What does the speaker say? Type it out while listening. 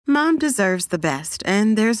Mom deserves the best,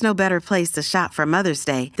 and there's no better place to shop for Mother's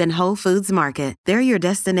Day than Whole Foods Market. They're your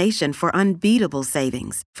destination for unbeatable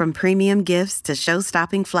savings, from premium gifts to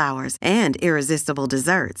show-stopping flowers and irresistible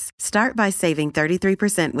desserts. Start by saving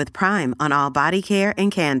 33% with Prime on all body care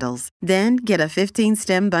and candles. Then get a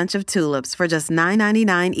 15-stem bunch of tulips for just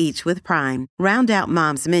 $9.99 each with Prime. Round out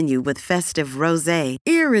Mom's menu with festive rosé,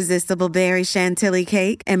 irresistible berry chantilly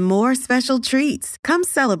cake, and more special treats. Come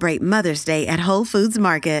celebrate Mother's Day at Whole Foods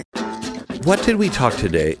Market. What did we talk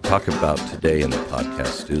about today in the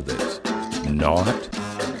podcast, Stu, that's not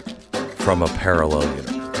from a parallel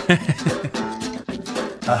universe?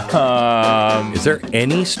 Is there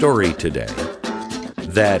any story today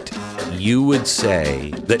that you would say,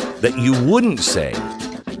 that you wouldn't say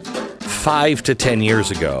 5 to 10 years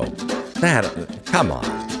ago? Come on.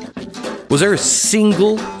 Was there a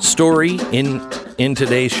single story in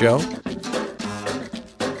today's show?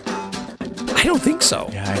 I don't think so.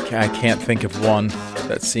 Yeah, I can't think of one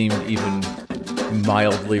that seemed even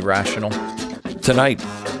mildly rational. Tonight,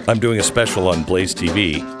 I'm doing a special on Blaze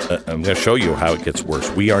TV. I'm going to show you how it gets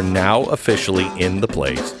worse. We are now officially in the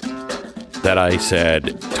place that I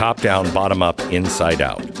said top down, bottom up, inside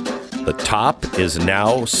out. The top is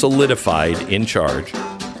now solidified in charge.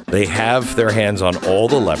 They have their hands on all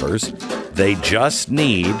the levers. They just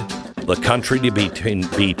need the country to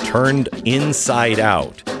be turned inside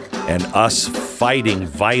out and us fighting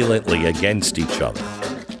violently against each other.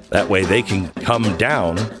 That way they can come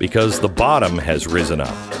down because the bottom has risen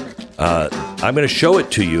up. I'm going to show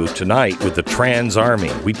it to you tonight with the Trans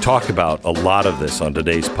Army. We talk about a lot of this on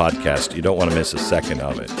today's podcast. You don't want to miss a second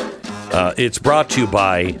of it. It's brought to you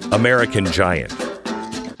by American Giant.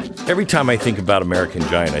 Every time I think about American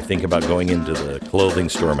Giant, I think about going into the clothing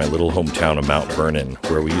store in my little hometown of Mount Vernon,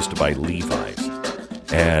 where we used to buy Levi's.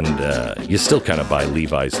 And you still kind of buy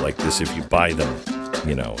Levi's like this if you buy them,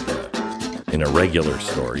 in a regular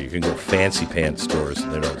store. You can go fancy pants stores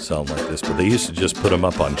and they don't sell them like this, but they used to just put them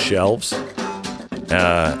up on shelves.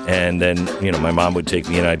 And then, my mom would take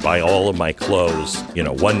me and I'd buy all of my clothes,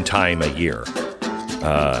 one time a year.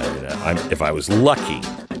 If I was lucky,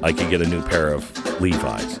 I could get a new pair of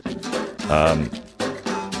Levi's.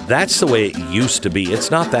 That's the way it used to be.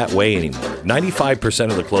 It's not that way anymore. 95%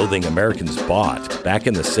 of the clothing Americans bought back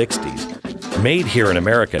in the 60s, made here in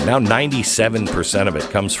America. Now 97% of it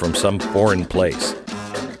comes from some foreign place.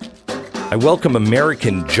 I welcome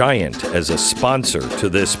American Giant as a sponsor to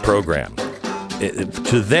this program.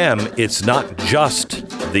 To them, it's not just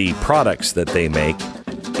the products that they make.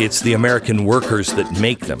 It's the American workers that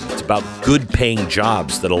make them. It's about good-paying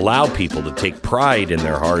jobs that allow people to take pride in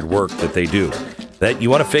their hard work that they do. That you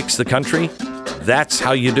want to fix the country? That's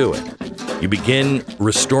how you do it. You begin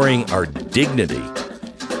restoring our dignity.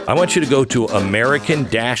 I want you to go to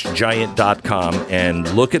American-Giant.com and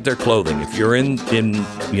look at their clothing. If you're in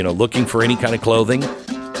looking for any kind of clothing,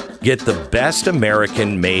 get the best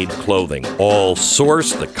American-made clothing. All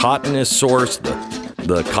sourced. The cotton is sourced.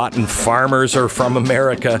 The cotton farmers are from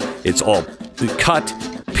America. It's all cut,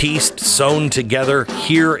 pieced, sewn together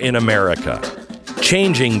here in America.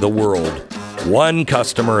 Changing the world one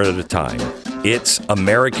customer at a time. It's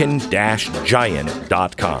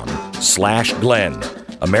American-Giant.com/Glenn.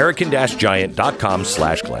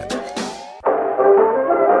 American-Giant.com/Glenn.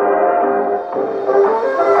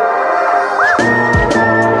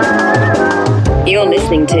 You're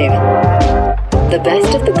listening to the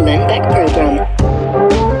best of the Glenn Beck program.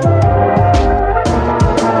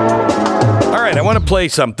 All right, I want to play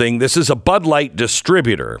something. This is a Bud Light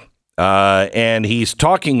distributor, and he's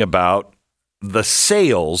talking about the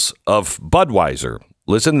sales of Budweiser.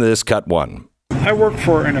 Listen to this, cut one. I work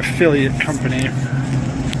for an affiliate company.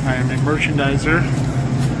 I am a merchandiser,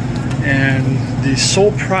 and the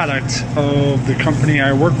sole product of the company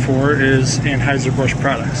I work for is Anheuser-Busch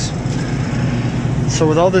products. So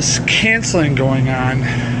with all this canceling going on,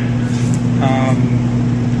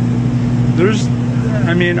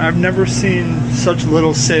 I've never seen such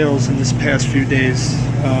little sales in this past few days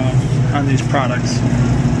on these products.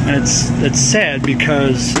 And it's sad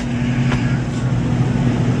because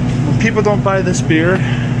when people don't buy this beer,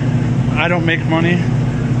 I don't make money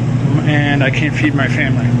and I can't feed my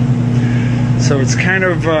family. So it's kind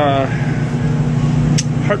of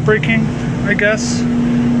heartbreaking, I guess,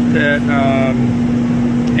 that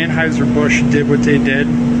Anheuser-Busch did what they did.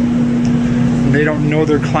 They don't know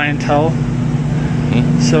their clientele.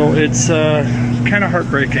 So it's kind of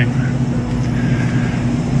heartbreaking.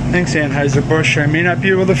 Thanks, Anheuser-Busch. I may not be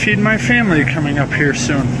able to feed my family coming up here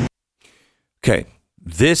soon. Okay,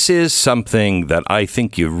 this is something that I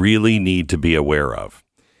think you really need to be aware of.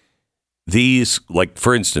 these, like,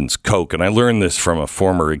 for instance, Coke, and I learned this from a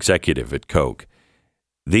former executive at Coke,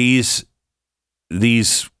 these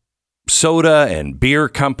soda and beer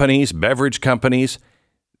companies, beverage companies,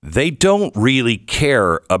 they don't really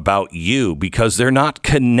care about you because they're not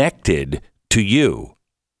connected to you.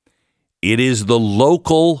 It is the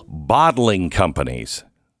local bottling companies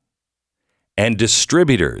and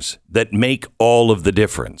distributors that make all of the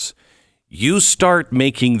difference. You start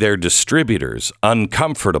making their distributors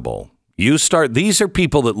uncomfortable. These are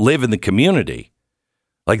people that live in the community.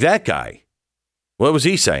 Like that guy. What was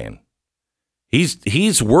he saying?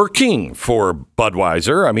 He's working for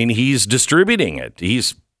Budweiser. I mean, he's distributing it.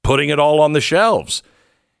 He's putting it all on the shelves.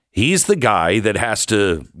 He's the guy that has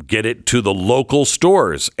to get it to the local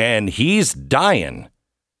stores, and he's dying.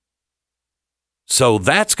 So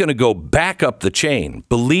that's going to go back up the chain.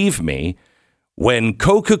 Believe me, when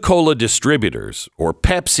Coca-Cola distributors or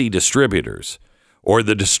Pepsi distributors or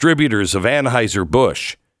the distributors of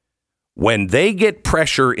Anheuser-Busch, when they get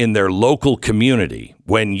pressure in their local community,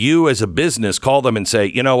 when you as a business call them and say,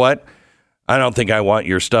 you know what, I don't think I want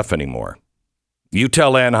your stuff anymore. You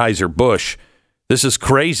tell Anheuser-Busch, this is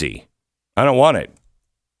crazy. I don't want it.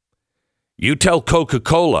 You tell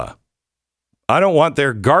Coca-Cola, I don't want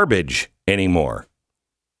their garbage anymore.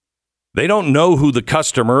 They don't know who the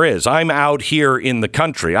customer is. I'm out here in the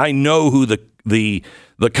country. I know who the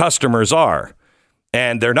customers are.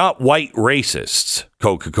 And they're not white racists,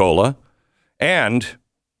 Coca-Cola. And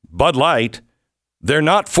Bud Light, they're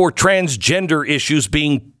not for transgender issues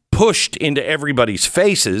being pushed into everybody's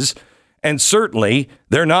faces. And certainly,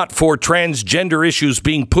 they're not for transgender issues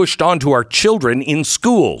being pushed onto our children in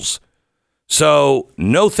schools. So,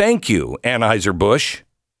 no thank you, Anheuser-Busch.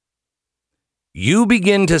 You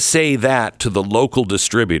begin to say that to the local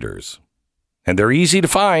distributors, and they're easy to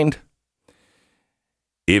find.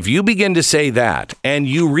 If you begin to say that, and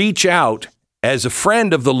you reach out as a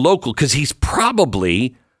friend of the local, because he's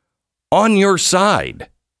probably on your side.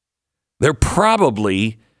 They're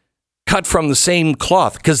probably cut from the same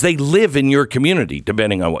cloth because they live in your community,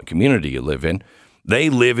 depending on what community you live in. They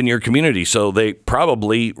live in your community, so they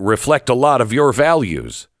probably reflect a lot of your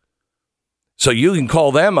values. So you can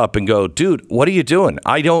call them up and go, dude, what are you doing?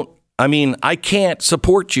 I can't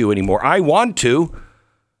support you anymore. I want to.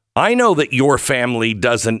 I know that your family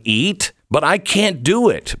doesn't eat, but I can't do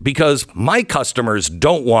it because my customers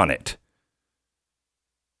don't want it.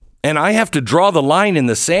 And I have to draw the line in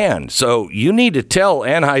the sand. So you need to tell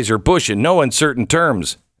Anheuser-Busch in no uncertain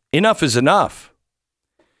terms, enough is enough.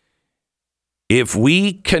 If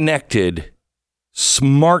we connected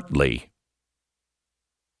smartly,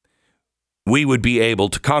 we would be able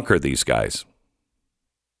to conquer these guys.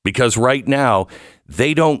 Because right now,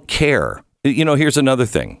 they don't care. You know, here's another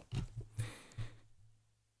thing.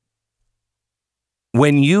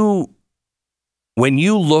 When you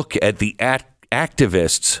look at the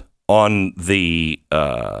activists on the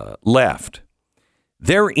left,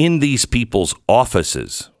 they're in these people's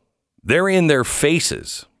offices. They're in their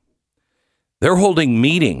faces. They're holding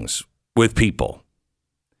meetings with people.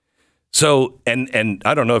 So, and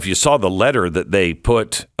I don't know if you saw the letter that they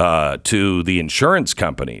put to the insurance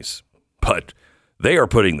companies, but they are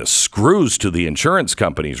putting the screws to the insurance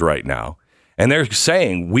companies right now. And they're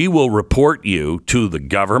saying, we will report you to the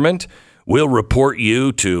government. We'll report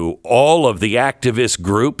you to all of the activist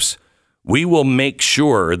groups. We will make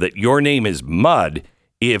sure that your name is mud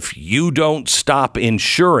if you don't stop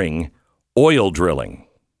insuring oil drilling.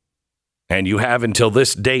 And you have until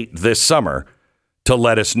this date this summer to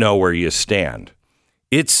let us know where you stand.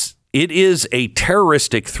 It is a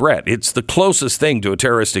terroristic threat. It's the closest thing to a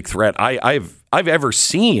terroristic threat I've ever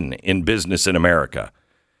seen in business in America.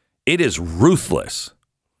 It is ruthless.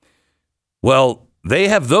 Well, they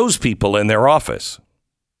have those people in their office.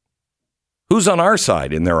 Who's on our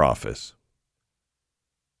side in their office?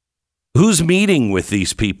 Who's meeting with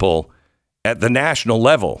these people at the national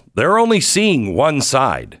level? They're only seeing one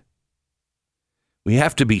side. We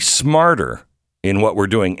have to be smarter in what we're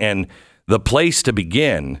doing. And the place to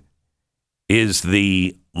begin is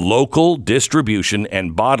the local distribution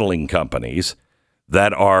and bottling companies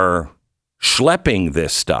that are schlepping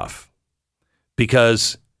this stuff.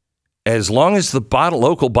 Because as long as the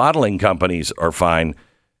local bottling companies are fine,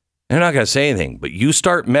 they're not going to say anything. But you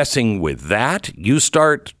start messing with that, you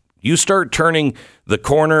start turning the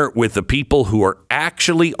corner with the people who are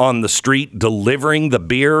actually on the street delivering the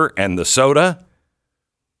beer and the soda.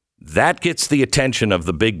 That gets the attention of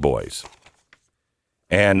the big boys.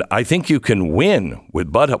 And I think you can win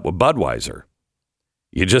with Budweiser.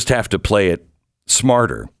 You just have to play it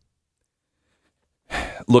smarter.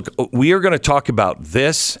 Look, we are going to talk about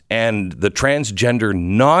this and the transgender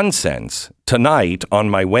nonsense tonight on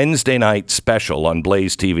my Wednesday night special on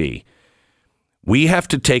Blaze TV. We have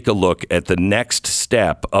to take a look at the next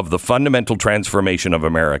step of the fundamental transformation of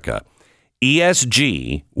America.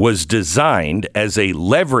 ESG was designed as a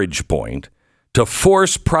leverage point to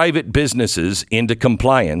force private businesses into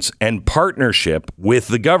compliance and partnership with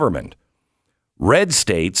the government. Red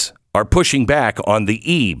states are pushing back on the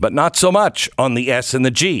E, but not so much on the S and the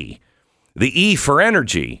G. The E for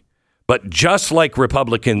energy. But just like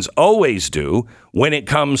Republicans always do, when it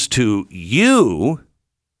comes to you,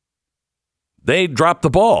 they drop the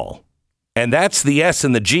ball. And that's the S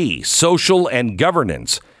and the G, social and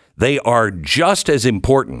governance. They are just as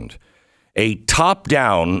important. A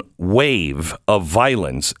top-down wave of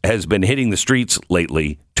violence has been hitting the streets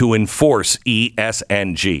lately to enforce E, S,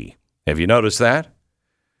 and G. Have you noticed that?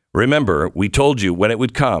 Remember, we told you when it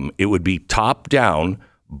would come, it would be top-down,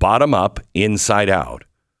 bottom-up, inside-out.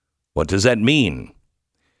 What does that mean?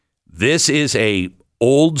 This is a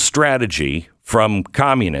old strategy from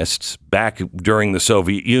communists back during the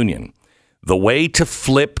Soviet Union. The way to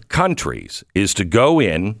flip countries is to go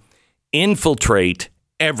in, infiltrate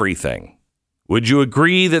everything. Would you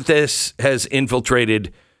agree that this has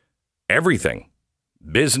infiltrated everything?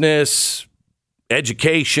 Business,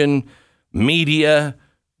 education, media,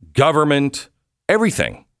 government,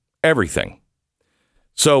 everything.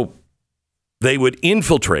 So they would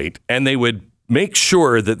infiltrate and they would make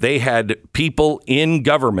sure that they had people in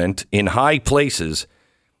government in high places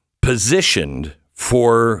positioned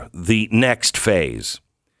for the next phase.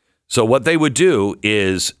 So what they would do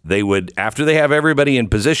is they would, after they have everybody in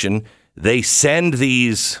position, they send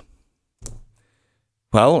these,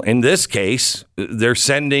 well, in this case, they're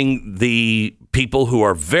sending the people who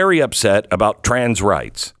are very upset about trans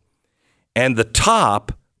rights. And the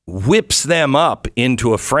top whips them up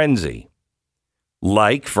into a frenzy.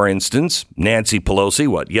 Like, for instance, Nancy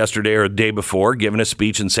Pelosi, yesterday or the day before, giving a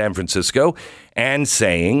speech in San Francisco and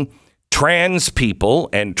saying trans people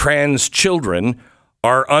and trans children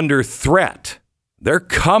are under threat. They're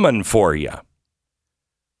coming for you.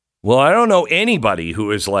 Well, I don't know anybody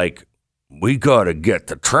who is like, we got to get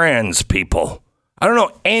the trans people. I don't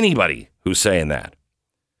know anybody who's saying that.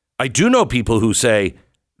 I do know people who say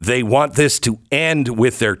they want this to end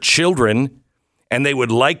with their children, and they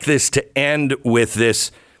would like this to end with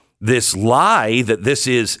this lie that this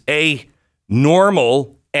is a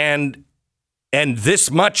normal and this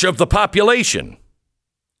much of the population.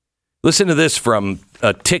 Listen to this from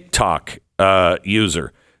a TikTok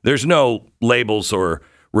user. There's no labels or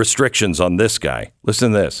restrictions on this guy.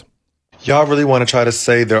 Listen to this. Y'all really want to try to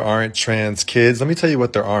say there aren't trans kids? Let me tell you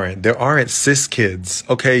what there aren't. There aren't cis kids.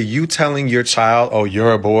 Okay, you telling your child, oh,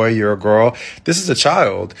 you're a boy, you're a girl. This is a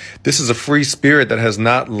child. This is a free spirit that has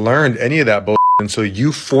not learned any of that bullshit, and so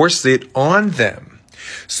you force it on them.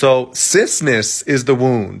 So cisness is the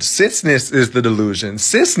wound. Cisness is the delusion.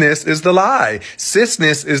 Cisness is the lie.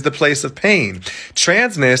 Cisness is the place of pain.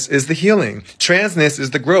 Transness is the healing. Transness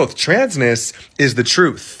is the growth. Transness is the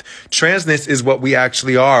truth. Transness is what we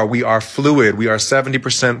actually are. We are fluid. We are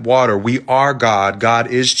 70% water. We are God. God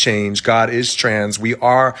is change. God is trans. We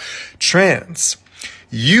are trans.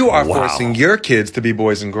 You are forcing your kids to be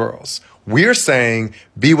boys and girls. We're saying,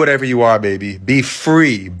 be whatever you are, baby. Be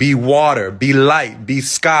free, be water, be light, be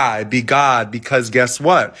sky, be God, because guess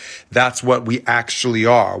what? That's what we actually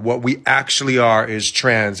are. What we actually are is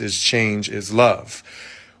trans, is change, is love.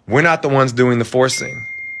 We're not the ones doing the forcing.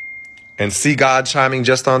 And see God chiming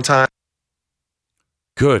just on time.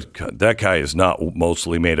 Good God, that guy is not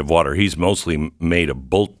mostly made of water. He's mostly made of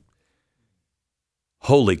bull.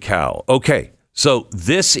 Holy cow. Okay. So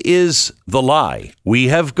this is the lie. We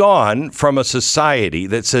have gone from a society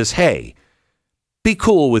that says, hey, be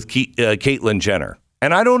cool with Caitlyn Jenner.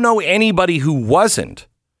 And I don't know anybody who wasn't.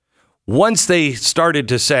 Once they started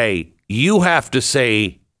to say, you have to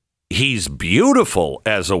say he's beautiful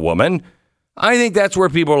as a woman, I think that's where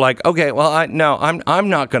people are like, okay, well, I'm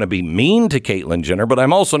not going to be mean to Caitlyn Jenner, but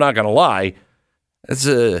I'm also not going to lie. It's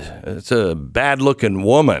a bad-looking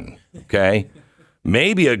woman, okay?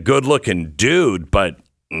 Maybe a good-looking dude, but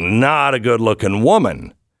not a good-looking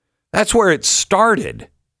woman. That's where it started.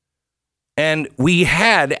 And we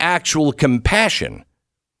had actual compassion.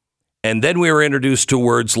 And then we were introduced to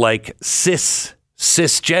words like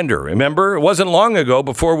cisgender. Remember? It wasn't long ago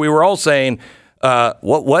before we were all saying,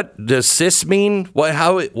 what does cis mean?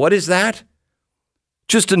 What is that?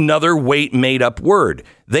 Just another made-up word.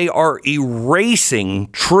 They are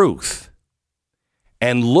erasing truth.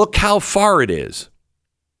 And look how far it is.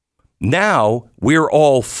 Now we're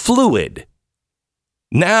all fluid.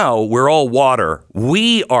 Now we're all water.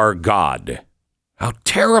 We are God. How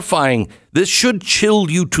terrifying. This should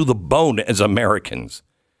chill you to the bone as Americans.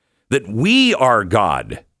 That we are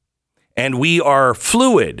God and we are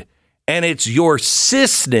fluid. And it's your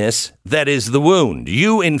cisness that is the wound.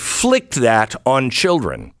 You inflict that on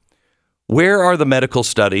children. Where are the medical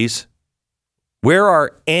studies? Where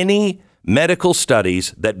are any medical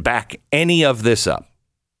studies that back any of this up?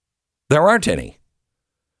 There aren't any.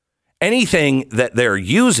 Anything that they're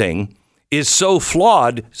using is so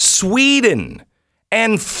flawed. Sweden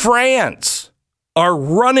and France are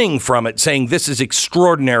running from it, saying this is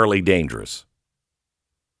extraordinarily dangerous.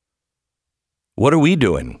 What are we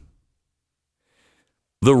doing?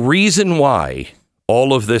 The reason why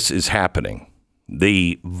all of this is happening,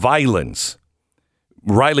 the violence.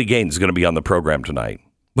 Riley Gaines is going to be on the program tonight.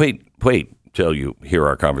 Wait till you hear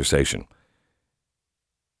our conversation.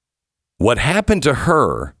 What happened to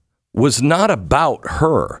her was not about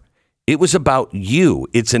her. It was about you.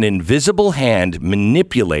 It's an invisible hand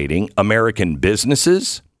manipulating American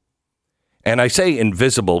businesses. And I say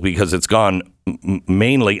invisible because it's gone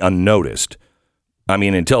mainly unnoticed. I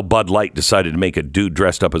mean, until Bud Light decided to make a dude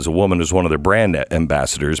dressed up as a woman as one of their brand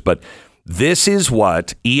ambassadors. But this is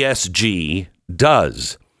what ESG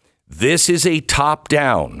does. This is a top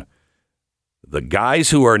down. The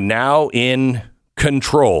guys who are now in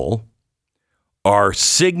control are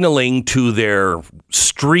signaling to their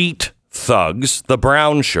street thugs, the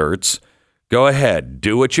brown shirts, go ahead,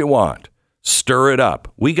 do what you want. Stir it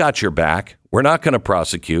up. We got your back. We're not going to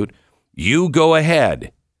prosecute. You go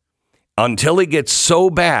ahead until it gets so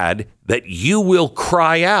bad that you will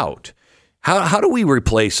cry out. How do we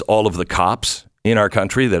replace all of the cops in our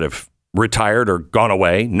country that have retired or gone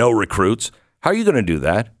away? No recruits. How are you going to do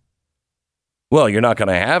that? Well, you're not going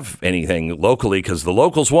to have anything locally because the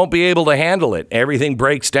locals won't be able to handle it. Everything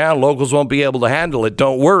breaks down. Locals won't be able to handle it.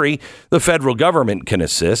 Don't worry. The federal government can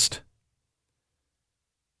assist.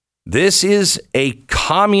 This is a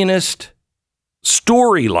communist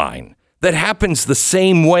storyline that happens the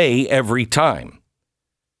same way every time.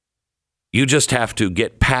 You just have to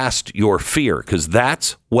get past your fear because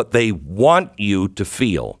that's what they want you to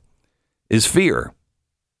feel is fear.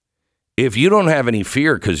 If you don't have any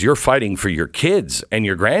fear because you're fighting for your kids and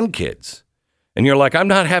your grandkids, and you're like, I'm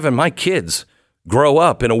not having my kids grow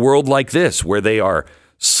up in a world like this where they are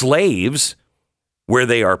slaves, where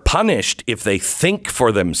they are punished if they think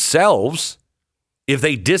for themselves, if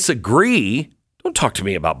they disagree. Don't talk to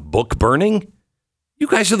me about book burning. You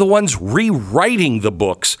guys are the ones rewriting the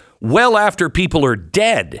books well after people are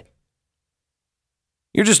dead.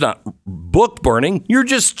 You're just not book burning. You're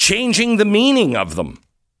just changing the meaning of them.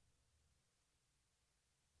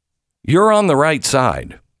 You're on the right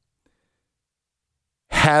side.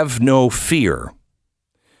 Have no fear.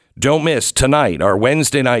 Don't miss tonight our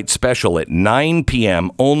Wednesday night special at 9 p.m.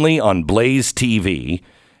 only on Blaze TV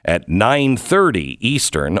at 9:30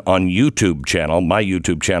 Eastern on YouTube channel. My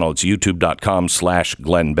YouTube channel, it's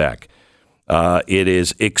youtube.com/Glenn Beck. It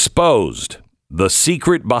is Exposed, the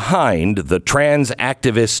secret behind the trans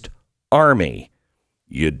activist army.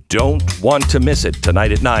 You don't want to miss it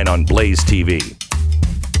tonight at 9 on Blaze TV.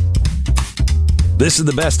 This is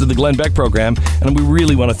the best of the Glenn Beck program, and we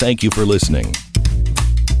really want to thank you for listening.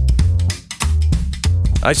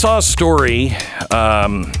 I saw a story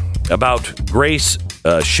about Grace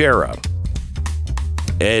Schara.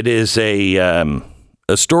 It is a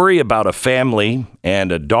story about a family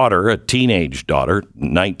and a daughter, a teenage daughter,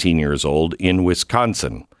 19 years old, in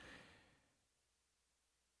Wisconsin.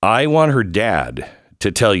 I want her dad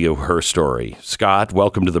to tell you her story. Scott,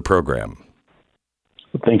 welcome to the program.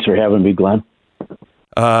 Thanks for having me, Glenn.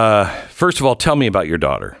 First of all, tell me about your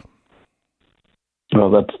daughter. Well,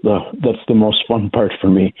 that's the most fun part for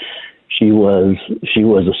me. She was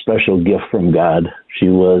a special gift from God. She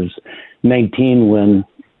was 19 when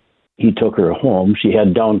he took her home. She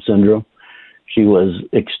had Down syndrome. She was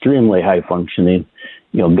extremely high functioning.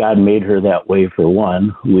 You know, God made her that way for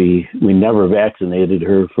one. We never vaccinated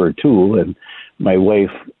her for two, and my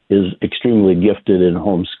wife is extremely gifted in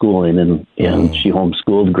homeschooling, and she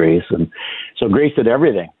homeschooled Grace. And so Grace did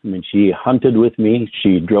everything. I mean, she hunted with me.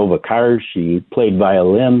 She drove a car. She played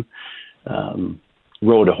violin,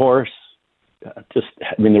 rode a horse.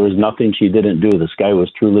 There was nothing she didn't do. The sky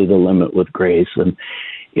was truly the limit with Grace. And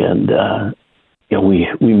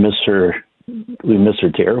we miss her. We miss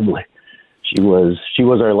her terribly. She was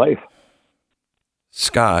our life.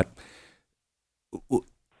 Scott,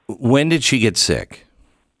 when did she get sick?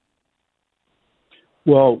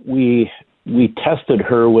 Well, we tested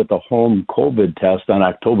her with a home COVID test on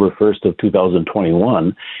October 1st of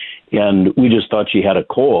 2021, And we just thought she had a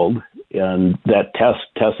cold, and that test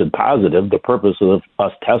tested positive. The purpose of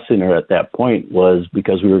us testing her at that point was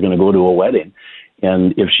because we were going to go to a wedding.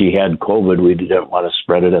 And if she had COVID, we didn't want to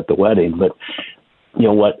spread it at the wedding. But,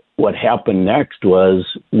 what happened next was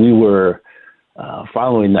we were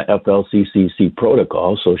following the FLCCC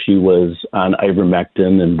protocol. So she was on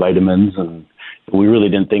ivermectin and vitamins, and we really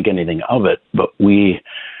didn't think anything of it. But we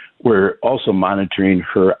were also monitoring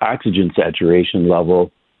her oxygen saturation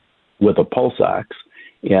level with a pulse ox,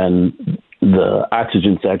 and the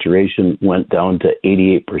oxygen saturation went down to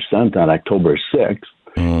 88% on October 6th.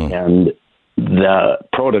 And the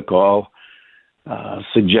protocol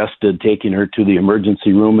suggested taking her to the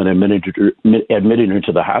emergency room and admitting her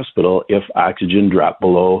to the hospital if oxygen dropped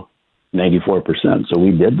below 94%. So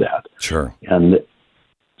we did that. Sure. And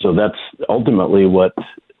so that's ultimately what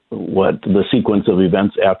the sequence of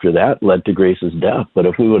events after that led to Grace's death. But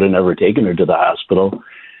if we would have never taken her to the hospital,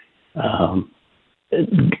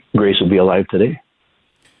 Grace would be alive today.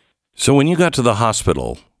 So when you got to the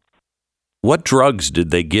hospital, what drugs did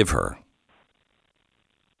they give her?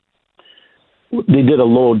 They did a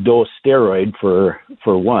low-dose steroid for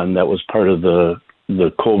one. That was part of the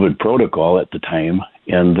COVID protocol at the time,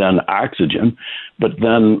 and then oxygen. But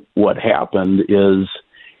then what happened is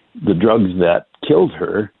the drugs that killed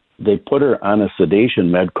her, they put her on a sedation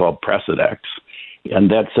med called Precedex. And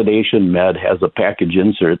that sedation med has a package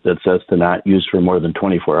insert that says to not use for more than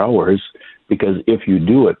 24 hours, because if you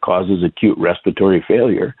do, it causes acute respiratory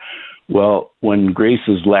failure. Well, when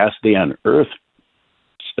Grace's last day on Earth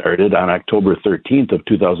started on October 13th of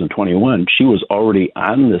 2021, she was already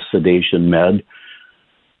on the sedation med,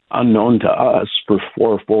 unknown to us, for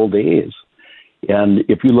 4 full days. And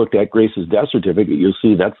if you looked at Grace's death certificate, you'll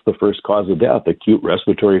see that's the first cause of death, acute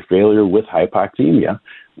respiratory failure with hypoxemia,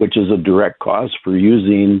 which is a direct cause for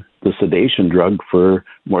using the sedation drug for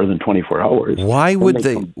more than 24 hours. Why would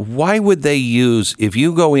they use, if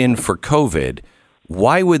you go in for COVID,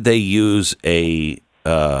 why would they use a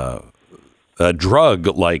drug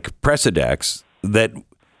like Precedex that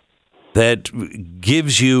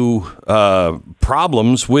gives you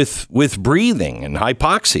problems with breathing and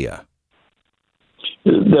hypoxia?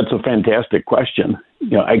 That's a fantastic question.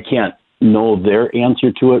 I can't know their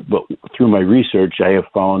answer to it, but through my research, I have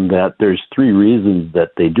found that there's 3 reasons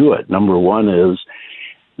that they do it. Number one is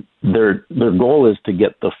their goal is to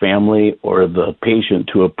get the family or the patient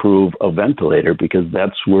to approve a ventilator, because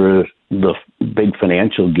that's where the big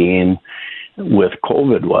financial gain with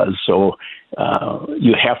COVID was. So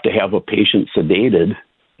you have to have a patient sedated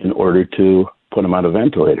in order to put them on a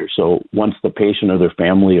ventilator. So once the patient or their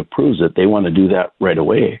family approves it, they want to do that right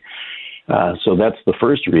away. So that's the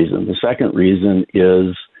first reason. The second reason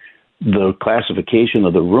is the classification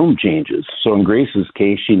of the room changes. So in Grace's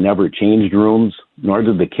case, she never changed rooms, nor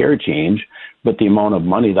did the care change, but the amount of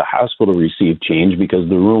money the hospital received changed because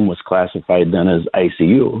the room was classified then as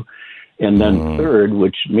ICU. And then third,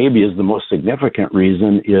 which maybe is the most significant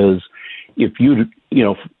reason, is if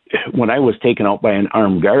when I was taken out by an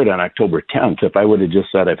armed guard on October 10th, if I would have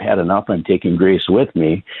just said, I've had enough, I'm taking Grace with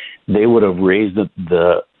me, they would have raised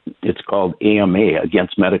it's called AMA,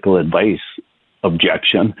 against medical advice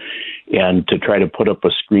objection, and to try to put up a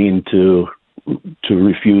screen to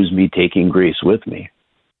refuse me taking Grace with me.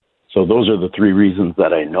 So those are the 3 reasons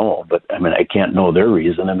that I know, but I can't know their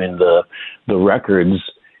reason. The records,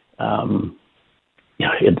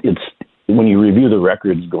 it's when you review the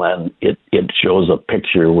records, Glenn, it shows a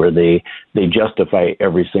picture where they justify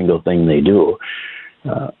every single thing they do.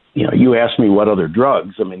 You asked me what other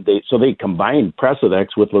drugs. They combined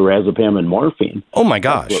Precedex with lorazepam and morphine. Oh my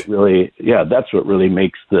gosh! That's what really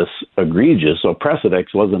makes this egregious. So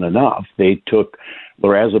Precedex wasn't enough. They took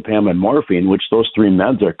lorazepam and morphine, which those 3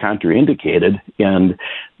 meds are contraindicated, and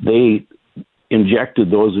they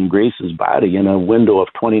injected those in Grace's body in a window of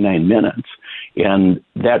 29 minutes. And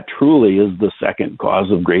that truly is the second cause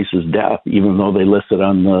of Grace's death, even though they listed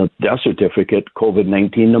on the death certificate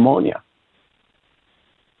COVID-19 pneumonia.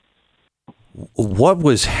 What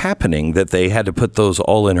was happening that they had to put those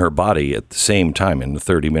all in her body at the same time in the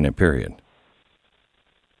 30-minute period?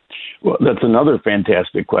 Well, that's another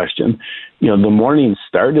fantastic question. The morning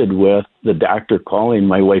started with the doctor calling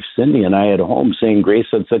my wife Cindy and I at home saying, Grace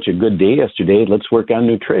had such a good day yesterday, let's work on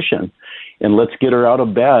nutrition and let's get her out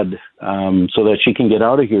of bed so that she can get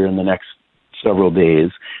out of here in the next several days.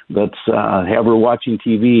 Let's have her watching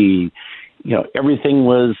TV. Everything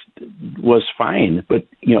was fine. But,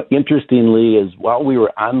 interestingly, is while we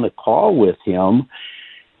were on the call with him,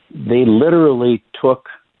 they literally took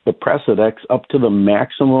the Precedex up to the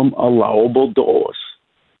maximum allowable dose.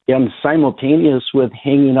 And simultaneous with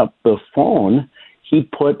hanging up the phone, he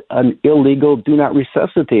put an illegal do not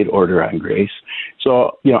resuscitate order on Grace.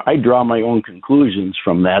 So, I draw my own conclusions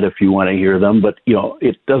from that if you want to hear them, but,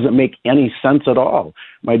 it doesn't make any sense at all.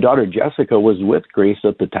 My daughter Jessica was with Grace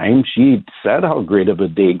at the time. She said how great of a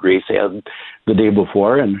day Grace had the day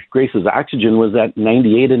before, and Grace's oxygen was at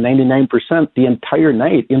 98 and 99% the entire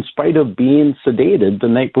night, in spite of being sedated the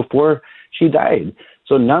night before she died.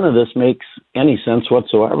 So none of this makes any sense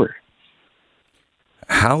whatsoever.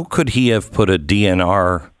 How could he have put a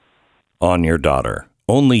DNR on your daughter?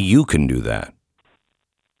 Only you can do that.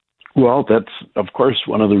 Well, that's, of course,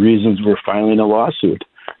 one of the reasons we're filing a lawsuit.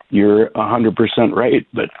 You're 100% right,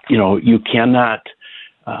 but, you cannot,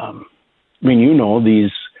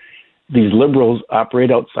 these liberals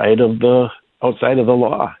operate outside of the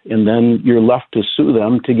law, and then you're left to sue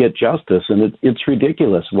them to get justice, and it's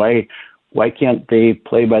ridiculous. Why can't they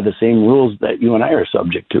play by the same rules that you and I are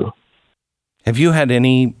subject to? Have you had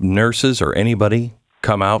any nurses or anybody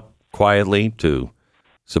come out quietly to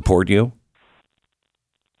support you?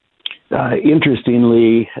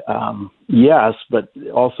 Interestingly, yes, but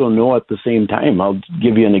also no at the same time. I'll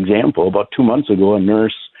give you an example. About 2 months ago, a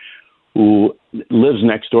nurse who lives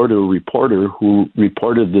next door to a reporter who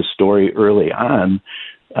reported this story early on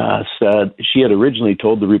said she had originally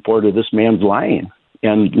told the reporter this man's lying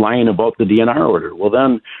about the DNR order. Well,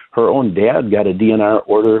 then her own dad got a DNR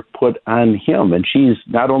order put on him, and she's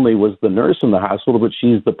not only was the nurse in the hospital, but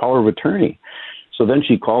she's the power of attorney. So then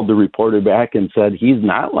she called the reporter back and said, he's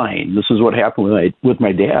not lying. This is what happened with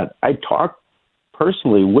my dad. I talked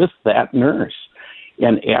personally with that nurse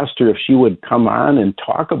and asked her if she would come on and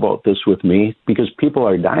talk about this with me because people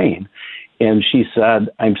are dying. And she said,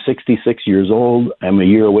 I'm 66 years old. I'm a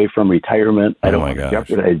year away from retirement. I don't want to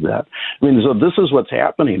jeopardize that. So this is what's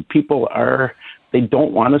happening. People they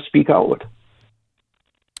don't want to speak out.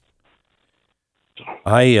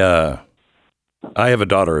 I have a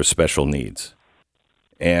daughter with special needs,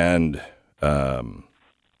 and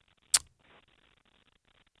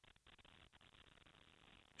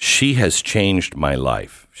she has changed my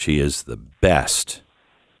life. She is the best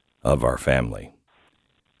of our family.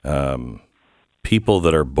 People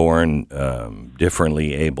that are born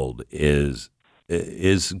differently abled is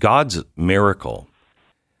God's miracle.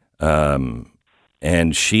 And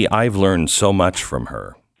I've learned so much from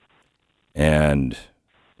her. And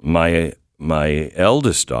my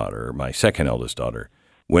eldest daughter, my second eldest daughter,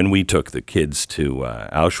 when we took the kids to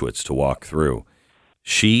Auschwitz to walk through,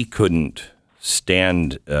 she couldn't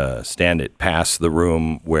stand it past the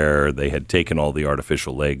room where they had taken all the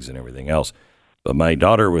artificial legs and everything else. But my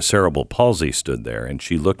daughter with cerebral palsy stood there, and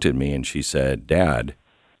she looked at me and she said, Dad,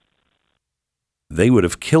 they would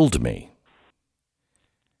have killed me.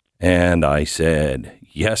 And I said,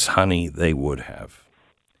 yes, honey, they would have.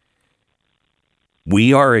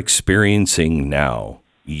 We are experiencing now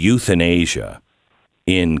euthanasia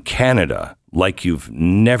in Canada like you've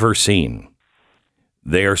never seen.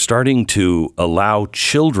 They are starting to allow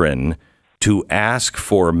children to ask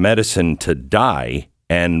for medicine to die,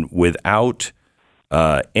 and without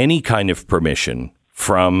any kind of permission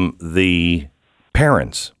from the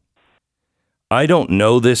parents. I don't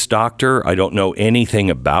know this doctor. I don't know anything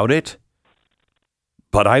about it.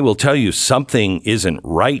 But I will tell you, something isn't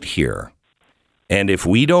right here. And if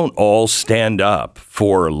we don't all stand up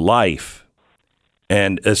for life,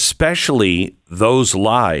 and especially those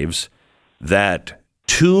lives that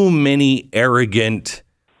too many arrogant,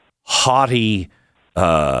 haughty,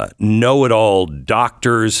 know-it-all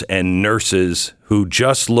doctors and nurses who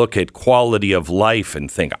just look at quality of life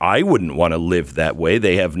and think, I wouldn't want to live that way.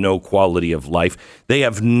 They have no quality of life. They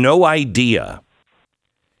have no idea.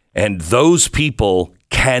 And those people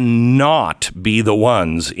cannot be the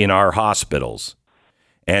ones in our hospitals.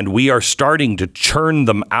 And we are starting to churn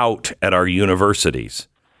them out at our universities.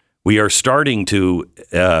 We are starting to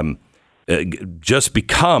just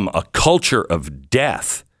become a culture of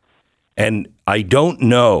death. And I don't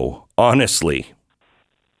know, honestly,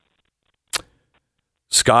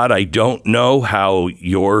 Scott, I don't know how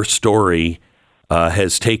your story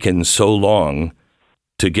has taken so long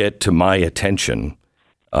to get to my attention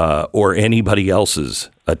or anybody else's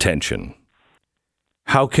attention.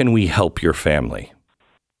 How can we help your family?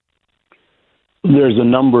 There's a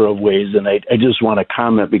number of ways, and I just want to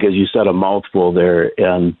comment because you said a mouthful there,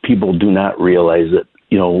 and people do not realize it.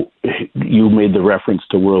 You made the reference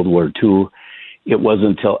to World War II. It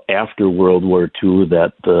wasn't until after World War II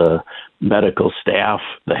that the medical staff,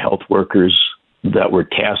 the health workers, that were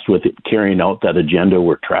tasked with carrying out that agenda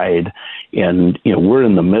were tried. And, we're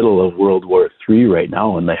in the middle of World War III right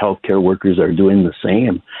now, and the healthcare workers are doing the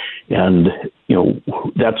same. And,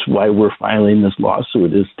 that's why we're filing this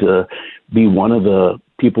lawsuit, is to be one of the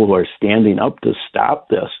people who are standing up to stop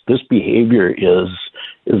this. This behavior is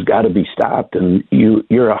got to be stopped. And you're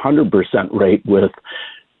 100% right with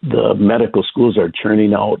the medical schools are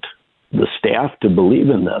churning out the staff to believe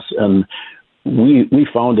in this. And we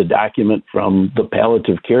found a document from the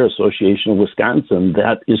Palliative Care Association of Wisconsin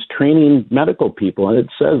that is training medical people, and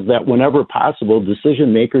it says that whenever possible,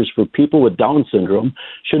 decision makers for people with Down syndrome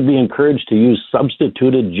should be encouraged to use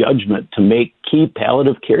substituted judgment to make key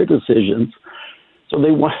palliative care decisions. So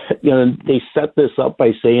they set this up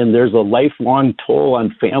by saying there's a lifelong toll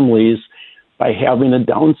on families by having a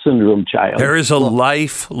Down syndrome child. There is a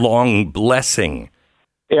lifelong blessing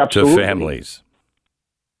Absolutely. to families.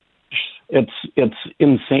 It's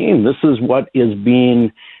insane. This is what is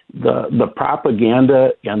being the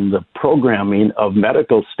propaganda and the programming of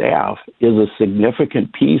medical staff is a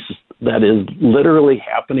significant piece that is literally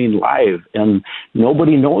happening live, and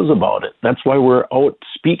nobody knows about it. That's why we're out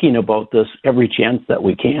speaking about this every chance that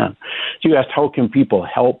we can. So you asked, how can people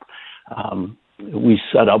help? We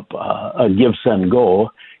set up a Give, Send,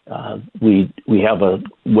 Go. We have a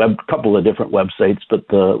couple of different websites, but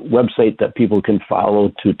the website that people can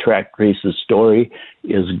follow to track Grace's story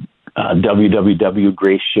is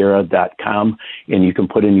www.graceschara.com, and you can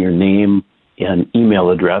put in your name and email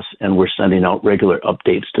address, and we're sending out regular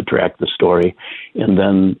updates to track the story. And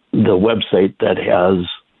then the website that has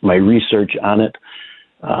my research on it,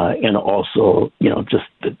 and also, just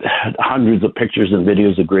hundreds of pictures and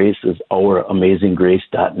videos of Grace is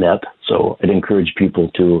ouramazinggrace.net. So I'd encourage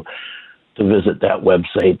people to visit that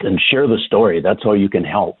website and share the story. That's how you can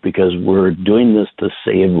help, because we're doing this to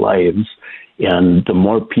save lives. And the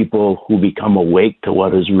more people who become awake to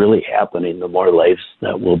what is really happening, the more lives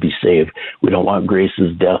that will be saved. We don't want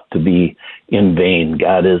Grace's death to be in vain.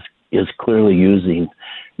 God is clearly using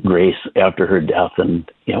Grace after her death, and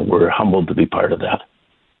we're humbled to be part of that.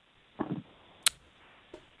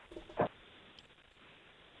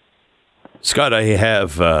 Scott, I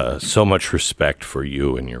have so much respect for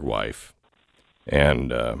you and your wife,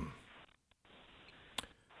 and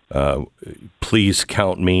please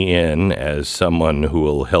count me in as someone who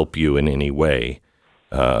will help you in any way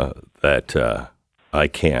that I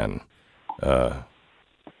can.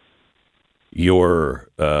 Your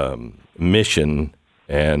mission,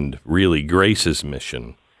 and really Grace's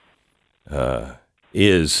mission,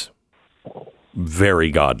 is very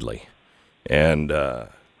godly, and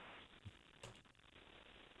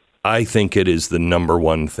I think it is the number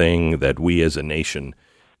one thing that we as a nation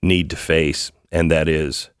need to face, and that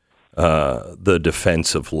is the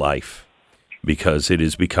defense of life, because it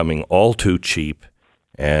is becoming all too cheap,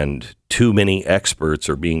 and too many experts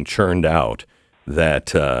are being churned out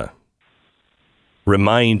that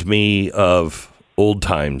remind me of old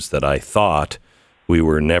times that I thought we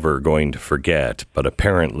were never going to forget, but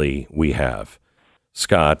apparently we have.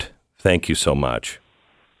 Scott, thank you so much.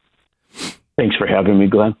 Thanks for having me,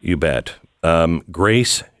 Glenn. You bet.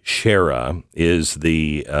 Grace Schara is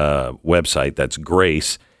the website. That's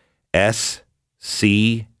Grace,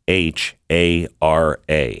 SCHARA,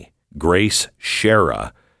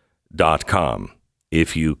 GraceSchara.com.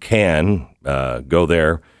 If you can, go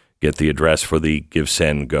there, get the address for the Give,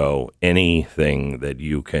 Send, Go. Anything that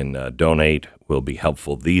you can donate will be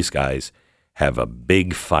helpful. These guys have a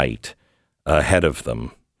big fight ahead of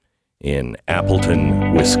them in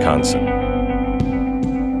Appleton, Wisconsin.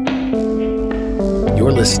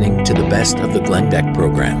 You're listening to the best of the Glenn Beck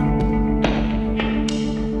program.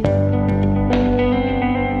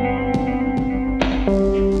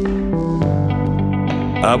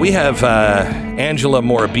 We have Angela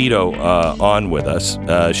Morabito on with us.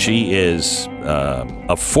 She is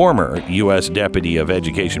a former U.S. Deputy of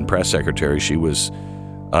Education Press Secretary. She was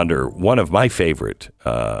under one of my favorite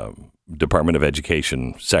Department of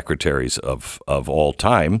Education secretaries of all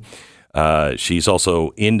time. She's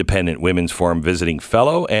also Independent Women's Forum Visiting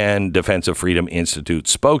Fellow and Defense of Freedom Institute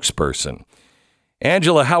spokesperson.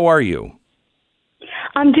 Angela, how are you?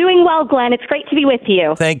 I'm doing well, Glenn. It's great to be with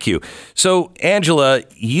you. Thank you. So, Angela,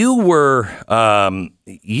 you were in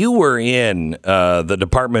the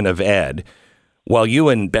Department of Ed while you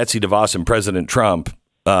and Betsy DeVos and President Trump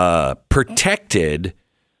protected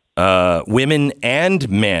women and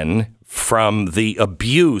men from the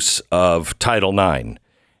abuse of Title IX.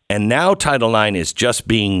 And now Title IX is just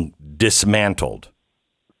being dismantled.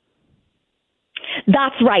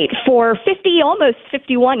 That's right. For 50, almost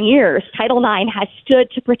 51 years, Title IX has stood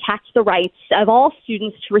to protect the rights of all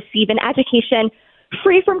students to receive an education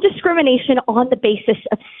free from discrimination on the basis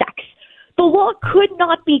of sex. The law could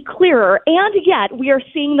not be clearer, and yet we are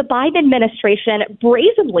seeing the Biden administration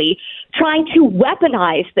brazenly trying to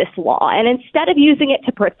weaponize this law. And instead of using it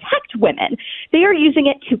to protect women, they are using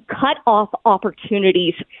it to cut off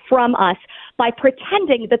opportunities from us by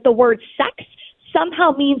pretending that the word sex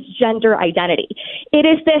somehow means gender identity. It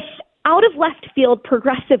is this out of left field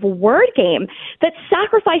progressive word game that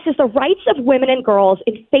sacrifices the rights of women and girls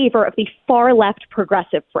in favor of the far left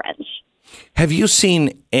progressive fringe. Have you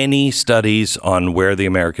seen any studies on where the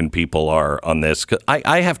American people are on this? 'Cause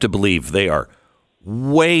I have to believe they are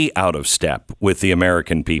way out of step with the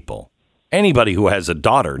American people. Anybody who has a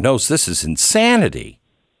daughter knows this is insanity.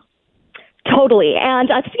 Totally.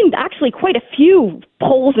 And I've seen actually quite a few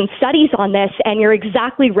polls and studies on this, and you're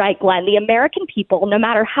exactly right, Glenn. The American people, no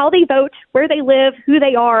matter how they vote, where they live, who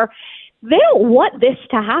they are, they don't want this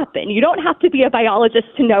to happen. You don't have to be a biologist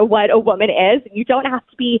to know what a woman is. You don't have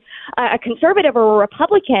to be a conservative or a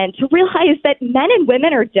Republican to realize that men and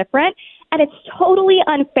women are different, and it's totally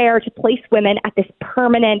unfair to place women at this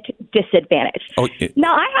permanent disadvantage.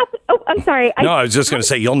 Now, I'm sorry. I was just going to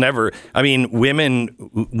say, women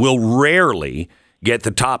will rarely get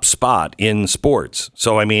the top spot in sports.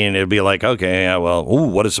 So, it'd be like, okay,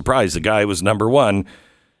 what a surprise. The guy was number one.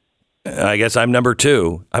 I guess I'm number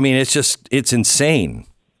two. It's insane.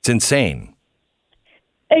 It's insane.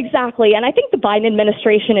 Exactly. And I think the Biden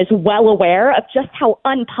administration is well aware of just how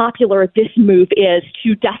unpopular this move is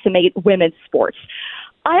to decimate women's sports.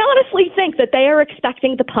 I honestly think that they are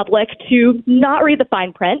expecting the public to not read the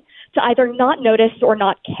fine print, to either not notice or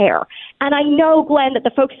not care. And I know, Glenn, that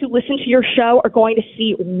the folks who listen to your show are going to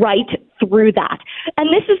see right through that. And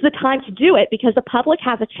this is the time to do it because the public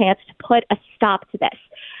has a chance to put a stop to this.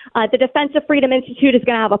 The Defense of Freedom Institute is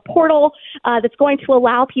going to have a portal that's going to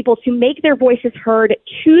allow people to make their voices heard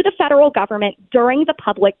to the federal government during the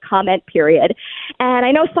public comment period. And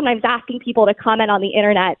I know sometimes asking people to comment on the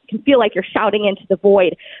internet can feel like you're shouting into the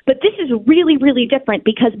void, but this is really, really different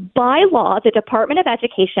because by law, the Department of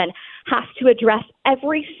Education has to address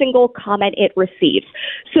every single comment it receives.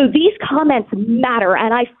 So these comments matter,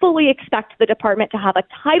 and I fully expect the department to have a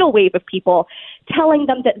tidal wave of people telling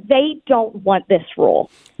them that they don't want this rule.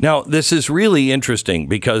 Now, this is really interesting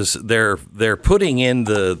because they're putting in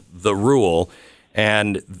the rule,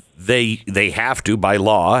 and they have to, by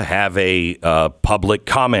law, have a public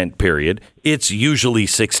comment period. It's usually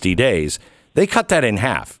 60 days. They cut that in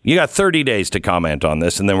half. You got 30 days to comment on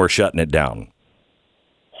this, and then we're shutting it down.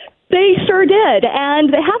 They sure did,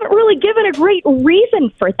 and they haven't really given a great reason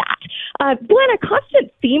for that. Glenn, a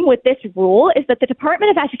constant theme with this rule is that the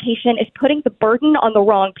Department of Education is putting the burden on the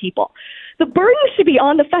wrong people. The burden should be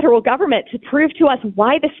on the federal government to prove to us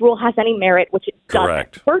why this rule has any merit, which it doesn't.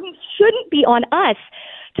 Correct. The burden shouldn't be on us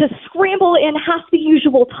to scramble in half the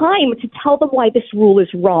usual time to tell them why this rule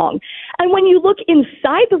is wrong. And when you look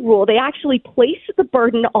inside the rule, they actually place the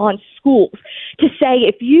burden on schools to say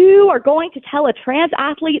if you are going to tell a trans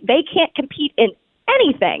athlete they can't compete in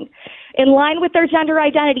anything in line with their gender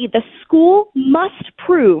identity, the school must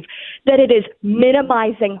prove that it is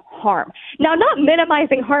minimizing harm. Now, not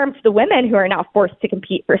minimizing harm to the women who are now forced to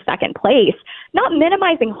compete for second place, not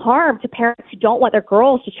minimizing harm to parents who don't want their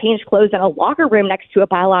girls to change clothes in a locker room next to a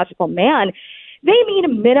biological man. They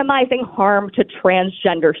mean minimizing harm to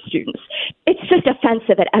transgender students. It's just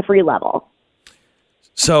offensive at every level.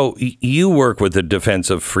 So you work with the Defense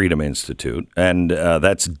of Freedom Institute, and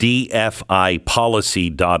that's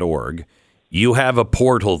dfipolicy.org. You have a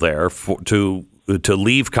portal there to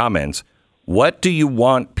leave comments. What do you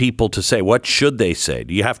want people to say? What should they say?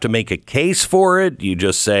 Do you have to make a case for it? Do you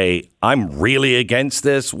just say, I'm really against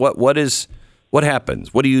this? What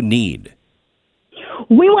happens? What do you need?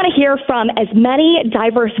 We want to hear from as many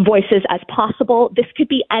diverse voices as possible. This could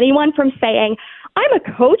be anyone from saying, I'm a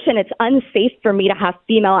coach and it's unsafe for me to have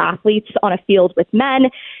female athletes on a field with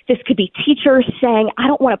men. This could be teachers saying, I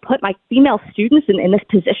don't want to put my female students in this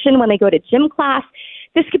position when they go to gym class.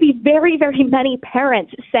 This could be very, very many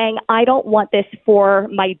parents saying, I don't want this for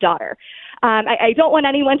my daughter. I don't want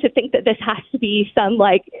anyone to think that this has to be some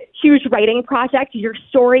huge writing project. Your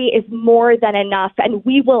story is more than enough, and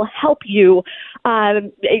we will help you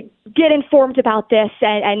get informed about this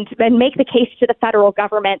and make the case to the federal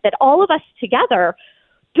government that all of us together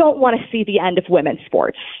don't want to see the end of women's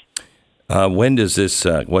sports. When's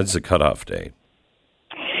the cutoff date?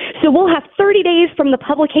 So we'll have 30 days from the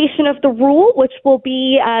publication of the rule, which will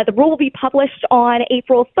be, the rule will be published on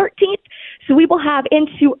April 13th. So we will have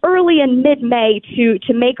into early and mid-May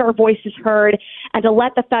to make our voices heard and to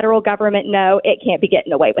let the federal government know it can't be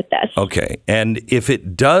getting away with this. Okay. And if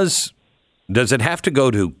it does it have to go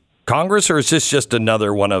to Congress, or is this just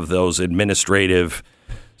another one of those administrative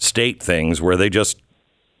state things where they just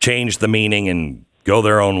change the meaning and go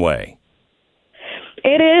their own way?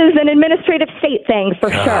 It is an administrative state thing for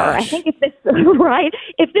sure. I think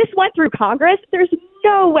if this went through Congress, there's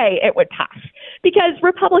no way it would pass, because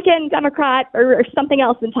Republican, Democrat, or something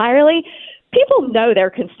else entirely, people know their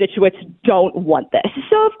constituents don't want this.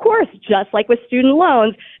 So, of course, just like with student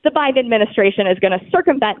loans, the Biden administration is going to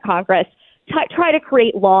circumvent Congress, try to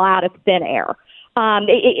create law out of thin air.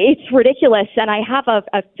 It's ridiculous, and I have a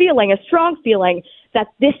strong feeling, that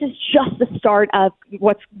this is just the start of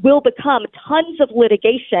what will become tons of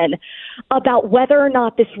litigation about whether or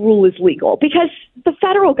not this rule is legal. Because the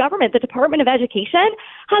federal government, the Department of Education,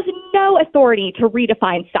 has no authority to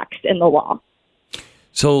redefine sex in the law.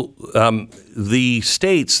 So the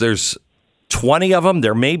states, there's 20 of them.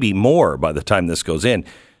 There may be more by the time this goes in.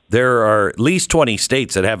 There are at least 20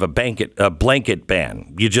 states that have a blanket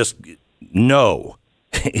ban. You just, no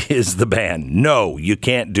is the ban. No, you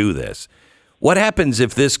can't do this. What happens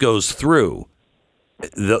if this goes through?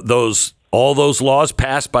 All those laws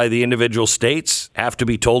passed by the individual states have to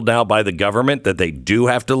be told now by the government that they do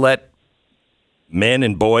have to let men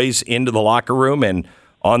and boys into the locker room and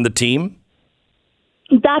on the team?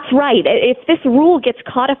 That's right. If this rule gets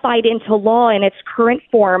codified into law in its current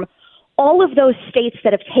form, all of those states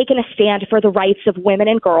that have taken a stand for the rights of women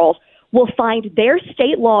and girls will find their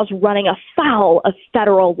state laws running afoul of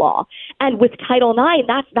federal law. And with Title IX,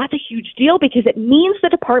 that's a huge deal, because it means the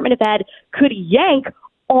Department of Ed could yank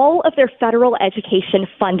all of their federal education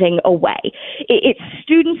funding away. It's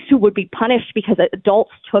students who would be punished because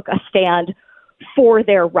adults took a stand for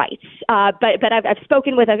their rights. But I've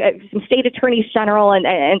spoken with some state attorneys general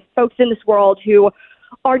and folks in this world who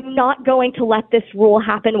are not going to let this rule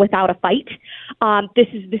happen without a fight. This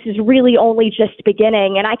is really only just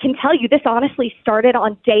beginning. And I can tell you, this honestly started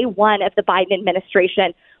on day one of the Biden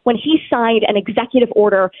administration, when he signed an executive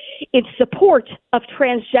order in support of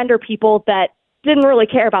transgender people that didn't really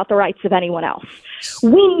care about the rights of anyone else.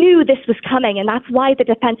 We knew this was coming, and that's why the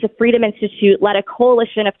Defense of Freedom Institute led a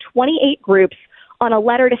coalition of 28 groups on a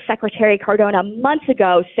letter to Secretary Cardona months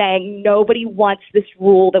ago saying nobody wants this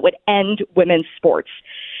rule that would end women's sports.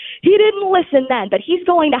 He didn't listen then, but he's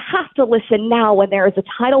going to have to listen now when there is a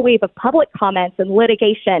tidal wave of public comments and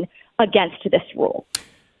litigation against this rule.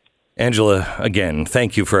 Angela, again,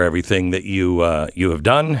 thank you for everything that you have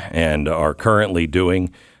done and are currently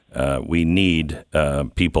doing. We need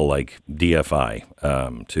people like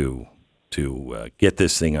DFI to get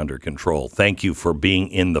this thing under control. Thank you for being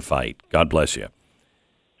in the fight. God bless you.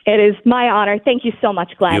 It is my honor. Thank you so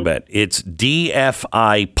much, Glenn. You bet. It's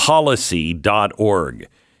dfipolicy.org.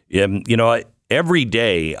 Every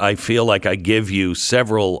day I feel like I give you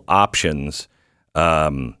several options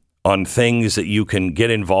on things that you can get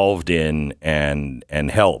involved in and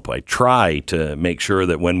help. I try to make sure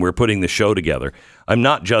that when we're putting the show together, I'm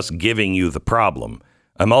not just giving you the problem.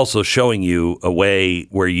 I'm also showing you a way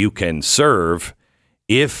where you can serve.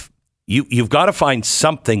 If you've got to find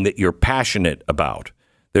something that you're passionate about.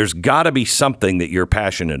 There's got to be something that you're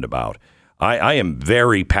passionate about. I am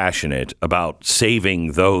very passionate about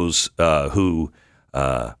saving those who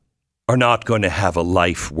are not going to have a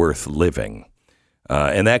life worth living.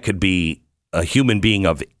 And that could be a human being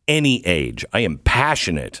of any age. I am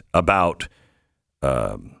passionate about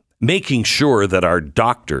making sure that our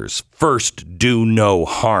doctors first do no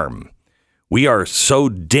harm. We are so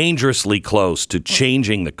dangerously close to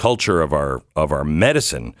changing the culture of our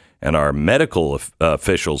medicine and our medical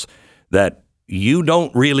officials that you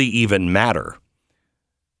don't really even matter.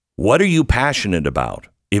 What are you passionate about?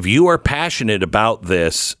 If you are passionate about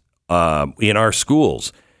this in our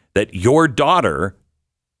schools, that your daughter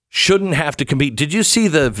shouldn't have to compete. Did you see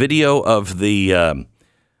the video of the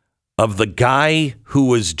guy who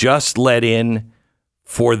was just let in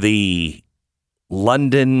for the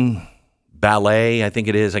London ballet, I think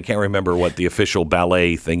it is. I can't remember what the official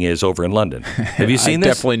ballet thing is over in London. Have you seen I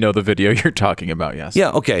this? Definitely know the video you're talking about, yes. Yeah,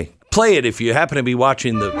 okay. Play it if you happen to be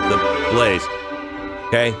watching the Blaze.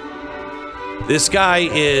 Okay? This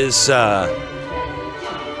guy's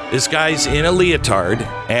in a leotard,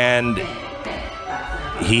 and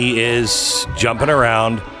he is jumping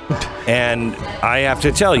around, and I have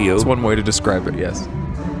to tell you... That's one way to describe it, yes.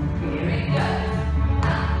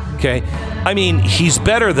 Okay? I mean, he's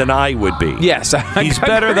better than I would be. Yes, he's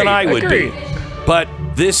better than I would be. But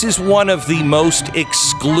this is one of the most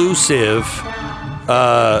exclusive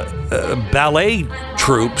ballet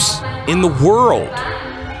troops in the world.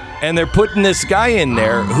 And they're putting this guy in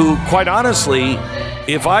there who, quite honestly,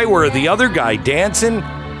 if I were the other guy dancing,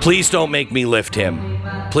 please don't make me lift him.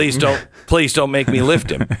 Please don't make me lift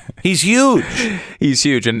him. He's huge. He's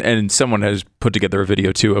huge. And someone has put together a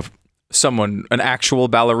video, too, of an actual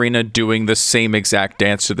ballerina doing the same exact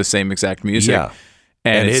dance to the same exact music. Yeah.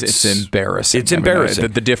 And it's embarrassing. It's embarrassing.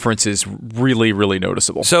 The difference is really, really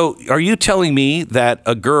noticeable. So are you telling me that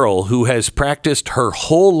a girl who has practiced her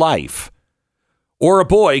whole life, or a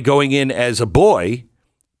boy going in as a boy,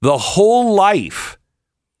 the whole life,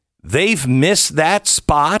 they've missed that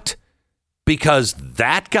spot because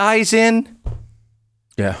that guy's in?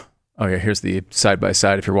 Yeah. Oh, yeah. Here's the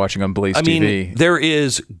side-by-side if you're watching on Blaze TV. I mean, there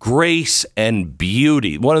is grace and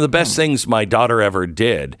beauty. One of the best things my daughter ever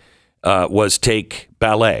did was take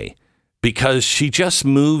ballet because she just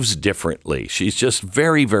moves differently. She's just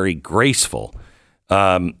very, very graceful.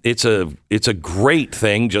 It's a great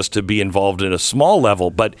thing just to be involved in a small level.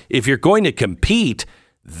 But if you're going to compete,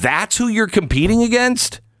 that's who you're competing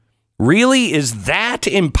against? Really? Is that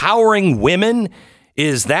empowering women?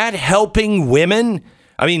 Is that helping women?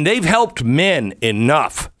 I mean, they've helped men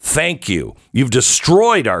enough. Thank you. You've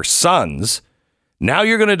destroyed our sons. Now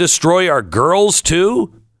you're going to destroy our girls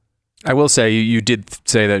too? I will say, you did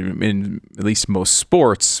say that in at least most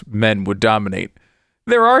sports, men would dominate.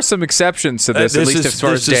 There are some exceptions to this, at least as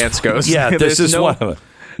far as dance goes. Yeah, this is one of them.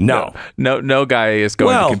 No guy is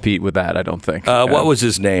going to compete with that, I don't think. What was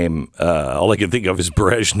his name? All I can think of is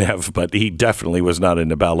Brezhnev, but he definitely was not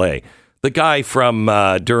into ballet. The guy from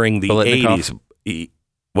during the 80s.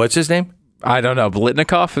 What's his name? I don't know.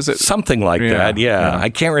 Bolitnikov, is it? Something like that, yeah. I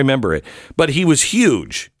can't remember it. But he was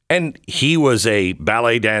huge. And he was a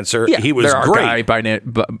ballet dancer. Yeah, he was great.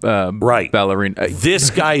 Right. Ballerina. This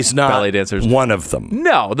guy's not ballet dancers. One of them.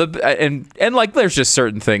 No. And like there's just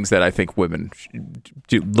certain things that I think women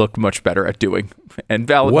do look much better at doing. And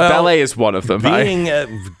ballet is one of them.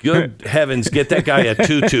 Good heavens, get that guy a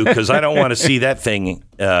tutu because I don't want to see that thing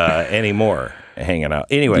anymore. Hanging out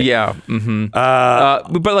anyway. Yeah. Mm-hmm.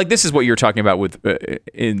 But like this is what you're talking about with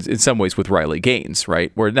in some ways with Riley Gaines, right?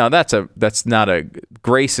 Where now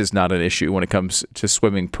grace is not an issue when it comes to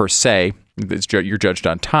swimming per se. You're judged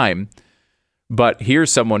on time. But here's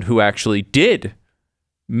someone who actually did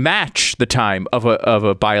match the time of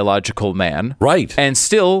a biological man, right? And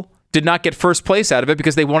still did not get first place out of it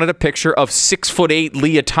because they wanted a picture of 6'8"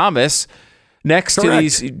 Leah Thomas next to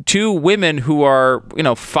these two women who are,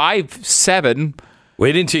 5'7".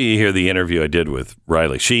 Wait until you hear the interview I did with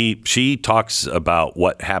Riley. She talks about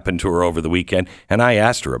what happened to her over the weekend, and I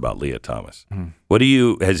asked her about Leah Thomas.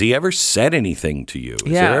 Has he ever said anything to you?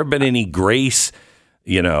 Has there ever been any grace,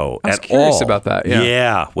 at all? I was curious about that.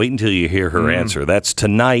 Yeah. Wait until you hear her answer. That's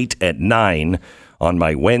tonight at 9 on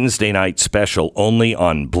my Wednesday night special, only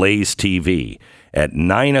on Blaze TV. At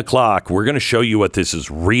 9 o'clock, we're going to show you what this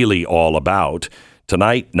is really all about.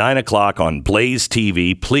 Tonight, 9 o'clock on Blaze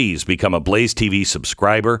TV. Please become a Blaze TV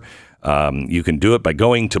subscriber. You can do it by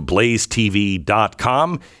going to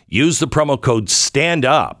blazetv.com. Use the promo code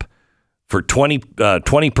STANDUP for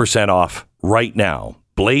 20% off right now.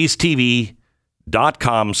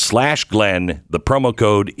 blazetv.com/Glenn. The promo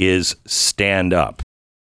code is STANDUP.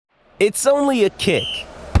 It's only a kick.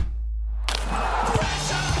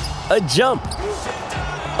 A jump.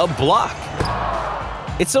 A block.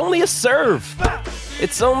 It's only a serve.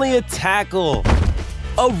 It's only a tackle.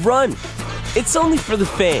 A run. It's only for the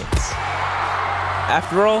fans.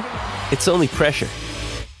 After all, it's only pressure.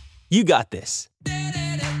 You got this.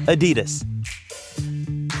 Adidas.